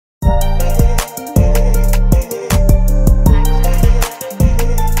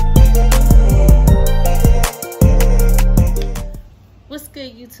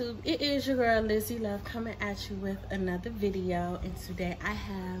YouTube, it is your girl LizzieLove coming at you with another video, and today I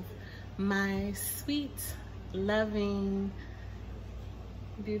have my sweet, loving,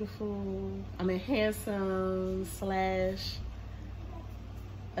 beautiful, handsome slash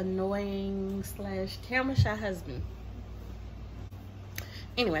annoying slash camera shy husband.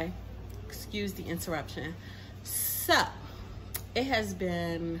 Anyway, excuse the interruption. So it has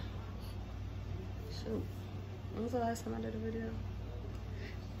been, shoot, when was the last time I did a video?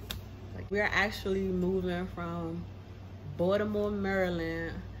 Like, we're actually moving from Baltimore,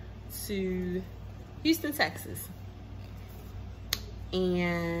 Maryland to Houston, Texas.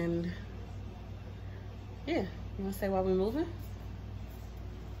 And yeah, you wanna say why we're moving?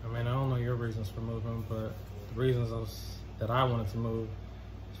 I mean, I don't know your reasons for moving, but the reasons that I wanted to move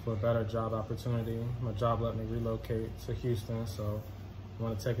is for a better job opportunity. My job let me relocate to Houston, so I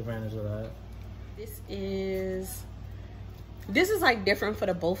want to take advantage of that. This is like different for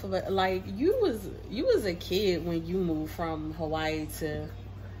the both of us. Like, you was a kid when you moved from Hawaii to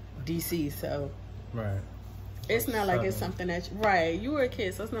DC, so right. It's not like it's something that you were a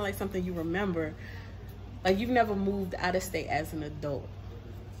kid, so it's not like something you remember. Like, you've never moved out of state as an adult.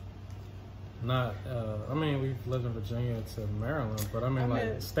 Not, I mean, we've lived in Virginia to Maryland, but I mean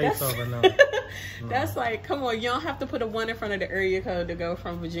like states over now. That's like, come on, you don't have to put a 1 in front of the area code to go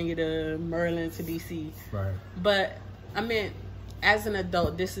from Virginia to Maryland to DC. Right. But I mean, as an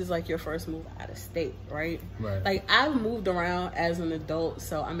adult, this is like your first move out of state, right? Right. Like, I've moved around as an adult,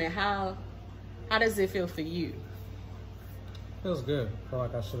 so I mean, how does it feel for you? Feels good. I feel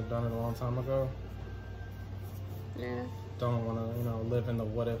like I should have done it a long time ago. Yeah. Don't want to, live in the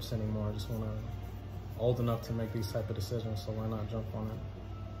what ifs anymore. I just want to old enough to make these type of decisions, so why not jump on it?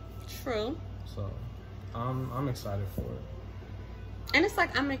 True. So I'm excited for it. And it's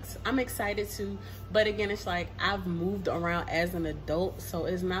like, I'm excited too, but again, it's like I've moved around as an adult, so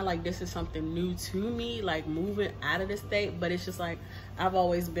it's not like this is something new to me, like moving out of the state, but it's just like I've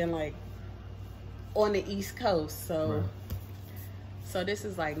always been like on the East Coast, so right. So this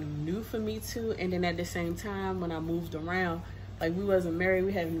is like new for me too. And then at the same time, when I moved around, like, we wasn't married,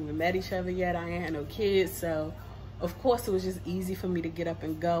 we hadn't even met each other yet, I ain't had no kids, so of course it was just easy for me to get up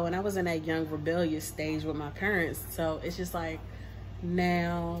and go. And I was in that young rebellious stage with my parents, so it's just like,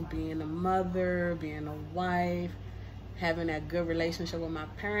 now being a mother, being a wife, having that good relationship with my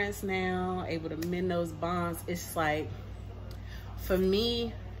parents now, able to mend those bonds, it's like, for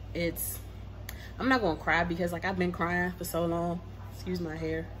me, I'm not gonna cry because like I've been crying for so long. Excuse my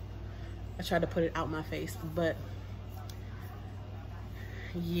hair. I tried to put it out my face, but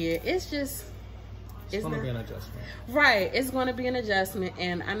yeah, it's gonna be an adjustment. Right, it's gonna be an adjustment.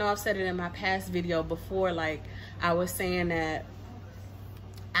 And I know I've said it in my past video before, like I was saying that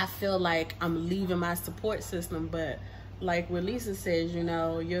I feel like I'm leaving my support system, but like what Lisa says,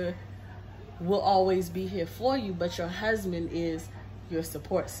 we'll always be here for you, but your husband is your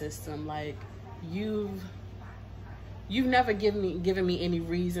support system. Like, you've never given me any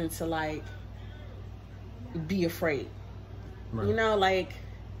reason to like be afraid. Right. Like,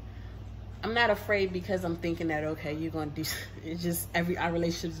 I'm not afraid because I'm thinking that, okay, you're gonna do, it's just our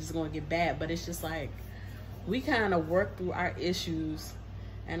relationship is gonna get bad, but it's just like, we kind of work through our issues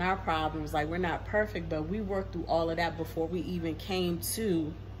and our problems. Like, we're not perfect, but we worked through all of that before we even came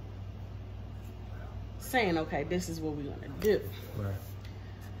to saying, okay, this is what we want to do. Right.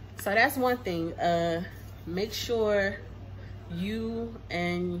 So that's one thing. Make sure you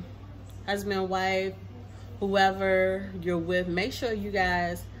and husband, wife, whoever you're with, make sure you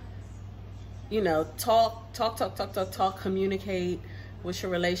guys, talk, communicate with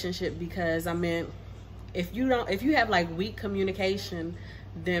your relationship, because I mean, if you have like weak communication,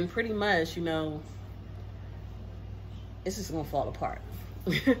 then pretty much, it's just gonna fall apart.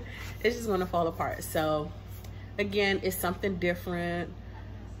 It's just gonna fall apart. So again, it's something different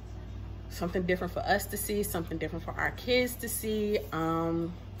for us to see, something different for our kids to see.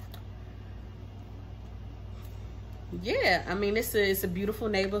 Yeah, I mean, it's a beautiful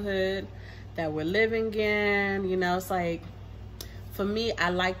neighborhood that we're living in. It's like, for me, I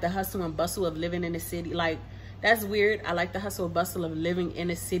like the hustle and bustle of living in the city. Like, that's weird. I like the hustle and bustle of living in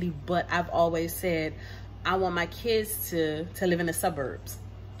the city, but I've always said I want my kids to live in the suburbs.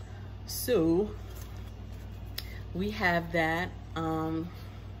 So we have that. What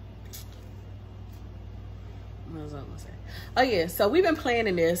was I gonna say? Oh yeah, so we've been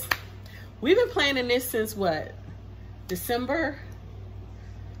planning this. We've been planning this since what? December?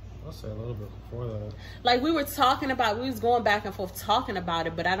 I'll say a little bit before that. Like, we was going back and forth talking about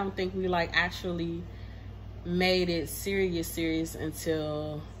it, but I don't think we like actually made it serious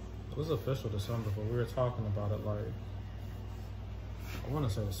until it was official December, but we were talking about it like I want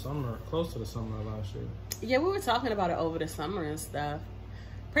to say the summer, close to the summer of last year. Yeah, we were talking about it over the summer and stuff.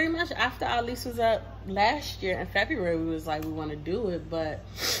 Pretty much after our lease was up last year in February, we was like, we want to do it, but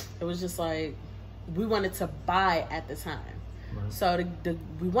it was just like, we wanted to buy at the time. Right. So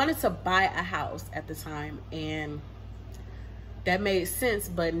we wanted to buy a house at the time, and that made sense.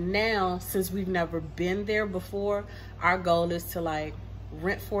 But now, since we've never been there before, our goal is to like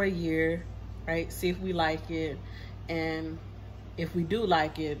rent for a year, right? See if we like it, and if we do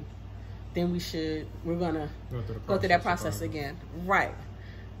like it, then we're gonna go through that process again, right?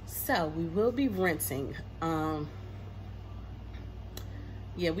 So we will be renting.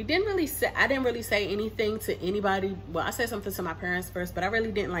 Yeah, we didn't really say, I didn't really say anything to anybody. Well, I said something to my parents first, but I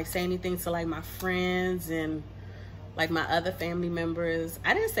really didn't like say anything to like my friends and like my other family members.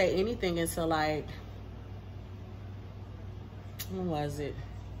 I didn't say anything until like, when was it?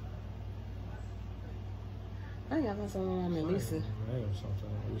 I think I was on my Lisa. May or something.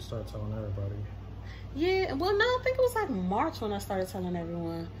 You start telling everybody. Yeah, well, no, I think it was like March when I started telling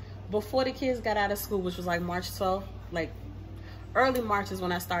everyone. Before the kids got out of school, which was like March 12th, like early March is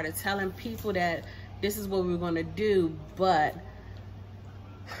when I started telling people that this is what we were going to do. But,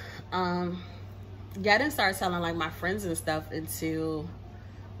 yeah, I didn't start telling like my friends and stuff until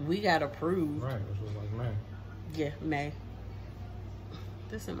we got approved. Right, which was like May. Yeah, May.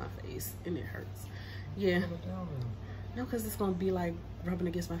 This in my face, and it hurts. Yeah. No, because it's going to be like rubbing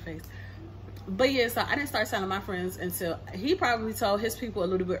against my face. But yeah, so I didn't start telling my friends until he probably told his people a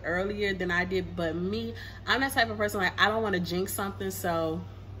little bit earlier than I did. But me, I'm that type of person, like, I don't want to jinx something. So,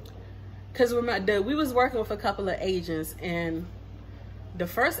 because remember, we was working with a couple of agents, and the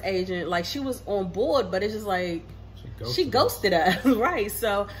first agent, like, she was on board, but it's just like, she ghosted us. Right?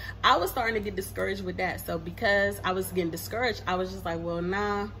 So I was starting to get discouraged with that. So because I was getting discouraged, I was just like, well,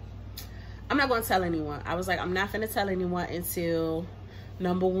 nah, I'm not going to tell anyone. I was like, I'm not going to tell anyone until,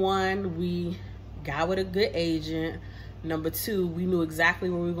 number one, we got with a good agent. Number two, we knew exactly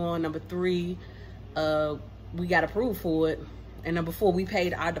where we were going. Number three, we got approved for it. And number four, we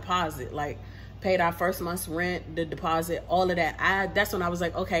paid our deposit, like paid our first month's rent, the deposit, all of that. That's when I was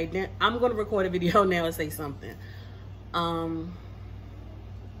like, okay, then I'm going to record a video now and say something.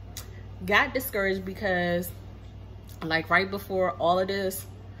 Got discouraged because like right before all of this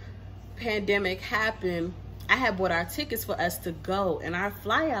pandemic happened, I had bought our tickets for us to go, and our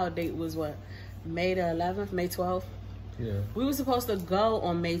fly out date was what, May the 11th, May 12th. Yeah, we were supposed to go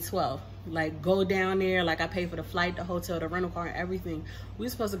on May 12th, like go down there, like I paid for the flight, the hotel, the rental car, and everything. We were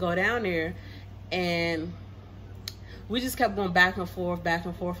supposed to go down there, and we just kept going back and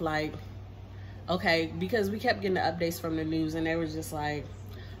forth, like, okay, because we kept getting the updates from the news, and they were just like,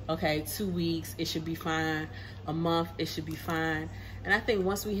 okay, 2 weeks, it should be fine. A month, it should be fine. And I think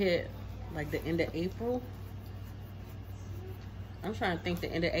once we hit like the end of April, I'm trying to think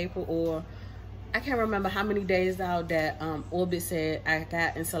the end of April, or I can't remember how many days out that Orbit said I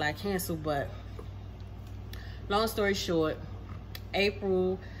got until I canceled. But long story short,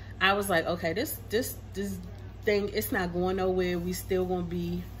 April, I was like, okay, this thing, it's not going nowhere. We still gonna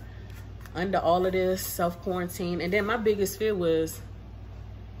be under all of this self-quarantine. And then my biggest fear was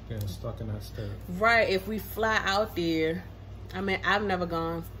getting stuck in that state. Right, if we fly out there, I mean, I've never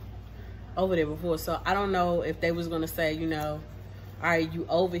gone over there before, so I don't know if they was gonna say, you know, all right, you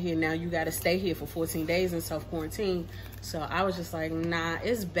over here now, you gotta stay here for 14 days in self-quarantine. So I was just like, nah,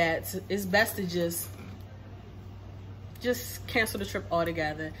 it's best to just cancel the trip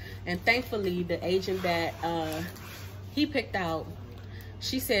altogether. And thankfully, the agent that he picked out,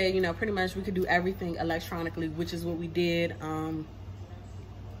 she said, you know, pretty much we could do everything electronically, which is what we did.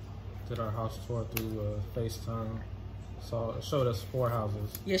 Did our house tour through FaceTime. So it showed us 4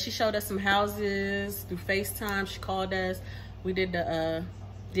 houses. Yeah, she showed us some houses through FaceTime. She called us. We did the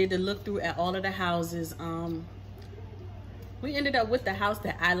look through at all of the houses. We ended up with the house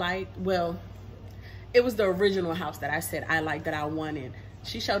that I liked. Well, it was the original house that I said I liked, that I wanted.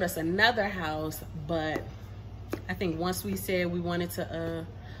 She showed us another house, but I think once we said we wanted to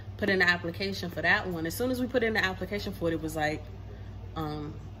put in the application for that one, as soon as we put in the application for it, it was like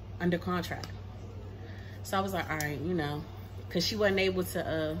under contract. So I was like, all right, you know, because she wasn't able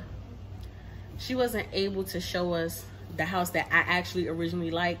to show us the house that I actually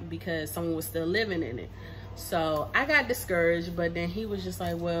originally liked because someone was still living in it. So I got discouraged, but then he was just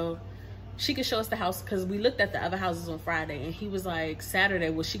like, well, she could show us the house, because we looked at the other houses on Friday, and he was like, Saturday,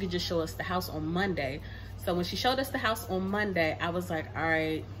 well, she could just show us the house on Monday. So when she showed us the house on Monday, I was like, all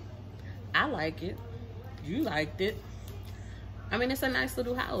right, I like it. You liked it. I mean, it's a nice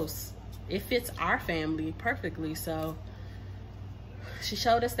little house. It fits our family perfectly. So she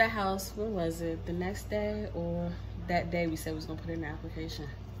showed us that house. When was it? The next day or that day we said we was gonna put in the application?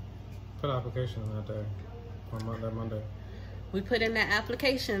 Put an application in that day, on that Monday. We put in that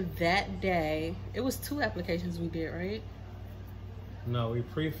application that day. It was 2 applications we did, right? No, we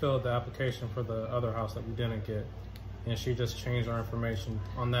pre-filled the application for the other house that we didn't get, and she just changed our information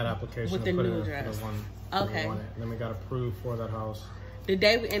on that application with the and put new it in address. for the one. Okay. And then we got approved for that house. The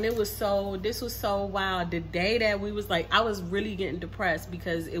day, and it was so, this was so wild. The day that we was like, I was really getting depressed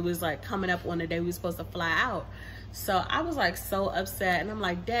because it was like coming up on the day we were supposed to fly out. So I was like so upset, and I'm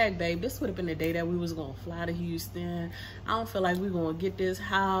like, dang, babe, this would have been the day that we was gonna fly to Houston. I don't feel like we gonna get this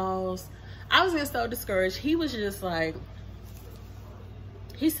house. I was getting so discouraged. He was just like,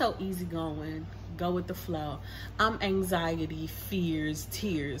 he's so easygoing, go with the flow. I'm anxiety, fears,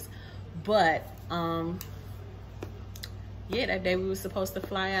 tears. But yeah, that day we were supposed to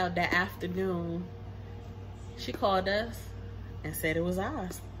fly out, that afternoon, she called us and said it was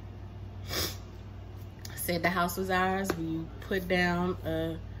ours. Said the house was ours. We put down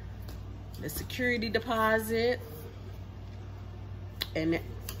the security deposit, and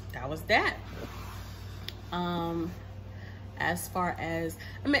that was that. As far as,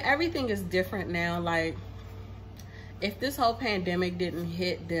 I mean, everything is different now. Like, if this whole pandemic didn't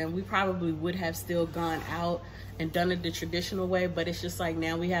hit, then we probably would have still gone out and done it the traditional way, but it's just like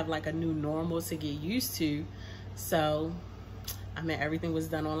now we have like a new normal to get used to. So, I mean, everything was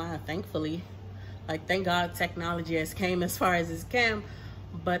done online, thankfully. Like, thank God technology has came as far as it's came.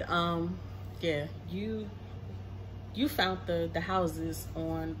 But yeah, you found the houses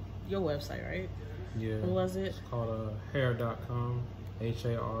on your website, right? Yeah. What was it? It's called hair.com,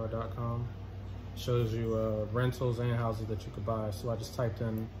 HAR.com. Shows you rentals and houses that you could buy. So I just typed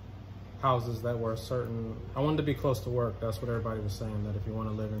in houses that were certain. I wanted to be close to work. That's what everybody was saying, that if you want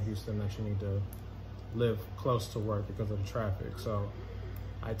to live in Houston, that you need to live close to work because of the traffic. So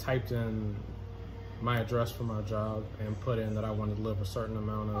I typed in my address for my job and put in that I wanted to live a certain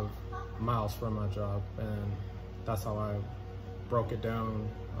amount of miles from my job, and that's how I broke it down.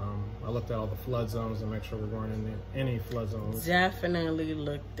 I looked at all the flood zones and make sure we weren't in any flood zones. Definitely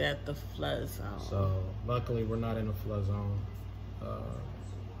looked at the flood zone. So luckily we're not in a flood zone.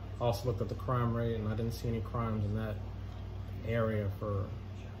 Also looked at the crime rate, and I didn't see any crimes in that area for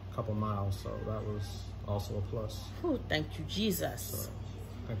a couple miles, so that was also a plus. Ooh, thank you, Jesus. So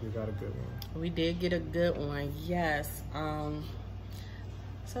I think we got a good one. We did get a good one, yes.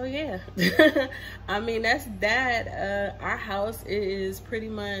 So yeah, I mean, that's that. Our house is pretty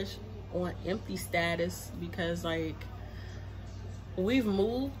much on empty status because, like, we've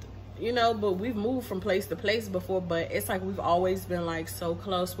moved, you know, but we've moved from place to place before, but it's like we've always been like so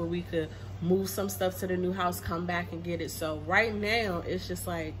close where we could move some stuff to the new house, come back and get it. So right now it's just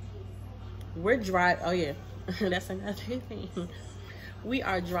like we're driving. Oh yeah, that's another thing. We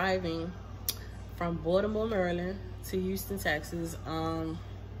are driving from Baltimore, Maryland to Houston, Texas.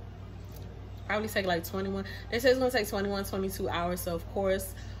 Probably take like 21. They say it's gonna take 21, 22 hours. So of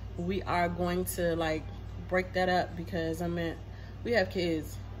course we are going to like break that up because I mean we have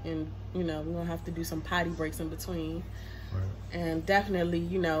kids, and you know we're gonna have to do some potty breaks in between. Right. And definitely,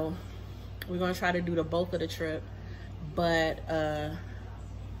 you know, we're gonna try to do the bulk of the trip, but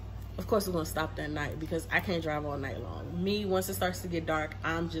of course we're gonna stop that night because I can't drive all night long. Me, once it starts to get dark,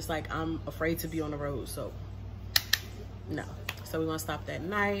 I'm just like, I'm afraid to be on the road, so no. So we're gonna stop that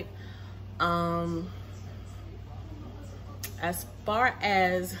night. As far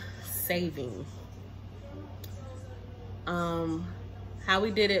as saving, how we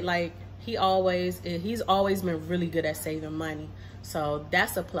did it, like he's always been really good at saving money, so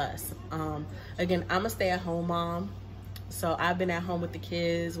that's a plus. Again, I'm a stay-at-home mom, so I've been at home with the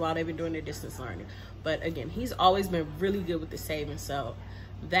kids while they've been doing their distance learning, but again, he's always been really good with the saving, so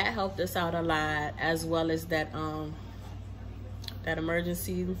that helped us out a lot, as well as that that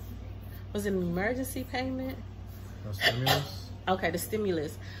emergency, was it an emergency payment? The stimulus? Okay, the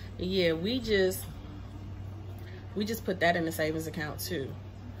stimulus. Yeah, we just put that in the savings account too.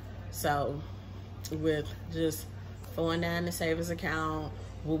 So with just throwing that in the savings account,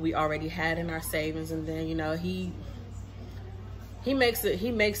 what we already had in our savings, and then, you know, he makes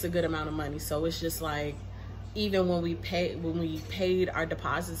a good amount of money. So it's just like, even when we paid our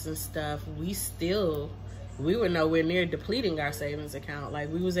deposits and stuff, we were nowhere near depleting our savings account. Like,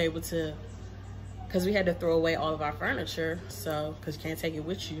 we was able to, because we had to throw away all of our furniture, so because you can't take it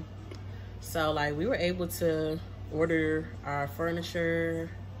with you. So like, we were able to order our furniture,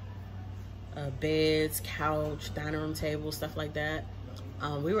 beds, couch, dining room table, stuff like that.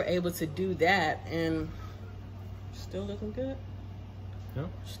 We were able to do that, and still looking good. Yep.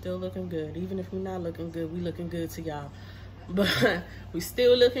 Still looking good. Even if we're not looking good, we looking good to y'all. But we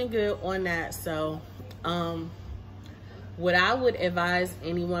still looking good on that. So what I would advise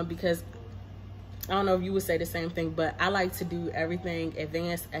anyone, because I don't know if you would say the same thing, but I like to do everything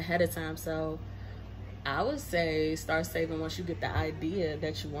advanced ahead of time. So I would say start saving once you get the idea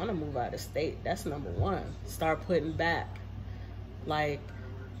that you want to move out of state. That's number one. Start putting back, like,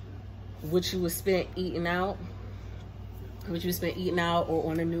 what you would spend eating out, or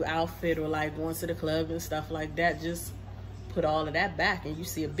on a new outfit, or like going to the club and stuff like that. Just put all of that back and you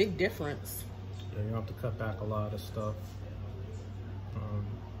see a big difference. Yeah, you have to cut back a lot of stuff.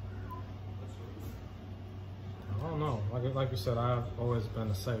 I don't know. Like you said, I've always been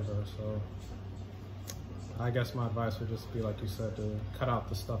a saver, so I guess my advice would just be, like you said, to cut out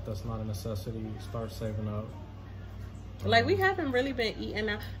the stuff that's not a necessity. Start saving up. Like, we haven't really been eating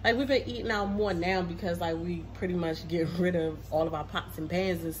out. Like, we've been eating out more now because, like, we pretty much get rid of all of our pots and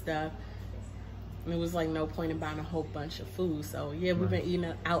pans and stuff. And it was, like, no point in buying a whole bunch of food. So, yeah, we've been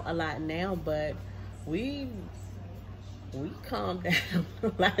eating out a lot now, but we calmed down.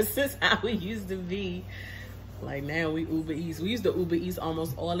 Like, this is how we used to be. Like, now we Uber Eats. We used to Uber Eats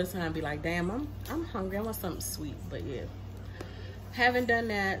almost all the time. Be like, damn, I'm hungry. I want something sweet. But, yeah, haven't done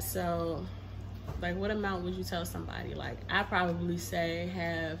that. So, like, what amount would you tell somebody? Like, I probably say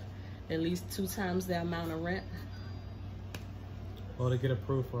have at least 2 times the amount of rent. Well, to get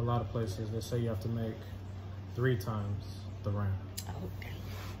approved for a lot of places, they say you have to make 3 times the rent. Okay.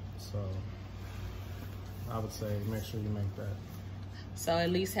 So I would say make sure you make that. So at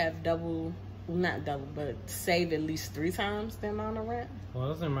least have double, well, not double, but save at least 3 times the amount of rent. Well,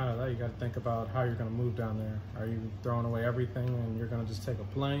 it doesn't matter that. You got to think about how you're going to move down there. Are you throwing away everything and you're going to just take a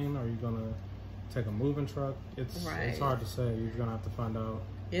plane? Or are you going to take a moving truck? It's hard to say. You're going to have to find out.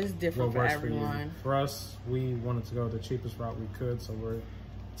 It's different for everyone. For us, we wanted to go the cheapest route we could, so we're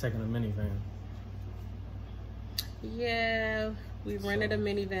taking a minivan. Yeah, we rented a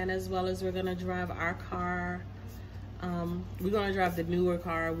minivan, as well as we're gonna drive our car. We're gonna drive the newer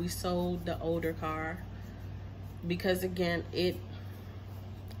car. We sold the older car because, again, it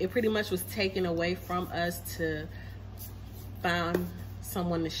pretty much was taken away from us to find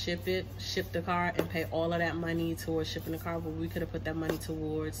someone to ship the car and pay all of that money towards shipping the car, but we could have put that money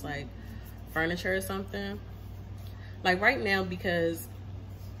towards, like, furniture or something. Like, right now, because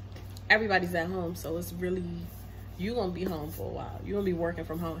everybody's at home, so it's really, you're gonna be home for a while. You're gonna be working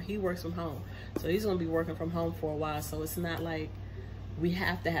from home. He works from home, so he's gonna be working from home for a while. So it's not like we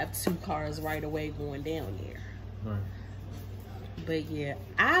have to have 2 cars right away going down there. Right. But yeah,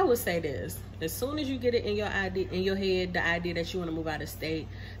 I would say this: as soon as you get it in your head, the idea that you want to move out of state,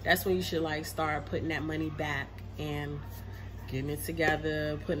 that's when you should, like, start putting that money back and getting it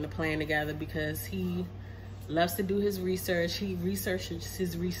together, putting the plan together, because he loves to do his research. He researches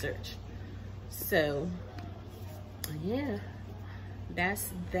his research. So yeah,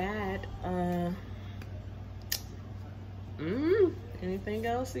 that's that. Anything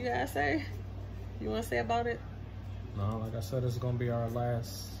else you gotta say? You want to say about it? No, like I said, it's gonna be our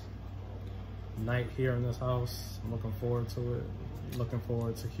last night here in this house. I'm looking forward to it. Looking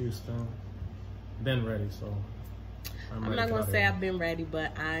forward to Houston. Been ready, so I'm not gonna say I've been ready,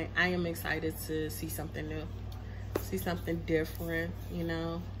 but I am excited to see something new, see something different. You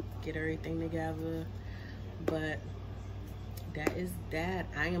know, get everything together. But that is that.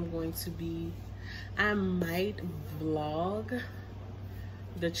 I might vlog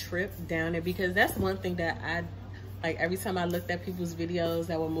the trip down there, because that's one thing that like, every time I looked at people's videos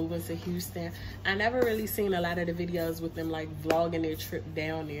that were moving to Houston, I never really seen a lot of the videos with them, like, vlogging their trip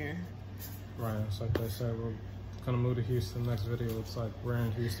down there. Right, it's like they said, we're gonna move to Houston. Next video, it's like we're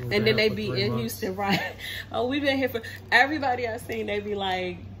in Houston. And then they be in Houston, right? Oh, we've been here for, everybody I've seen, they be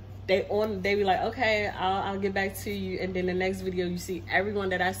like, they be like, okay, I'll get back to you. And then the next video, you see everyone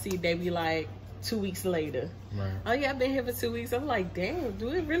that I see, they be like, 2 weeks later. Right. Oh yeah, I've been here for 2 weeks. I'm like, damn, do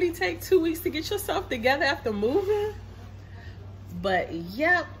it really take 2 weeks to get yourself together after moving? But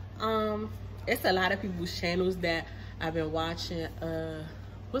yep, it's a lot of people's channels that I've been watching.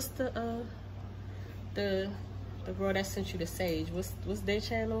 What's the girl that sent you the Sage? What's their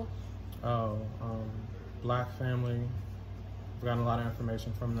channel? Oh, Black Family. I've gotten a lot of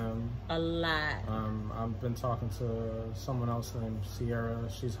information from them. A lot. I've been talking to someone else named Sierra.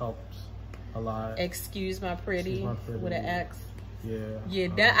 She's helped a lot. Excuse My Pretty with an X. Yeah. Yeah,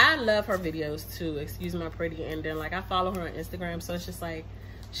 that I love her videos too. Excuse My Pretty. And then, like, I follow her on Instagram, so it's just like,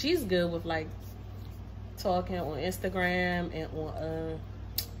 she's good with, like, talking on Instagram and on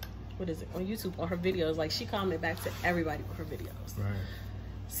what is it, on YouTube, on her videos. Like, she comment back to everybody with her videos. Right.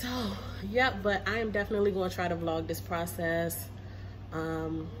 So yeah, but I am definitely going to try to vlog this process.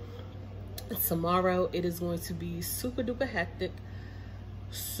 Tomorrow it is going to be super duper hectic.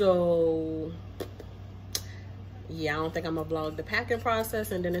 So yeah, I don't think I'm gonna vlog the packing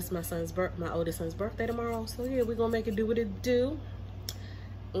process, and then it's my oldest son's birthday tomorrow. So yeah, we're gonna make it do what it do.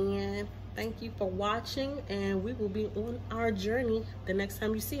 And thank you for watching, and we will be on our journey the next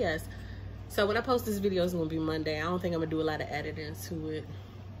time you see us. So when I post this video, it's gonna be Monday. I don't think I'm gonna do a lot of editing to it.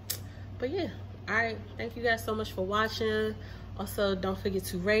 But yeah, all right, thank you guys so much for watching. Also, don't forget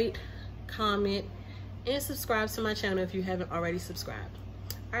to rate, comment, and subscribe to my channel if you haven't already subscribed.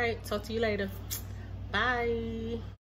 All right, talk to you later. Bye.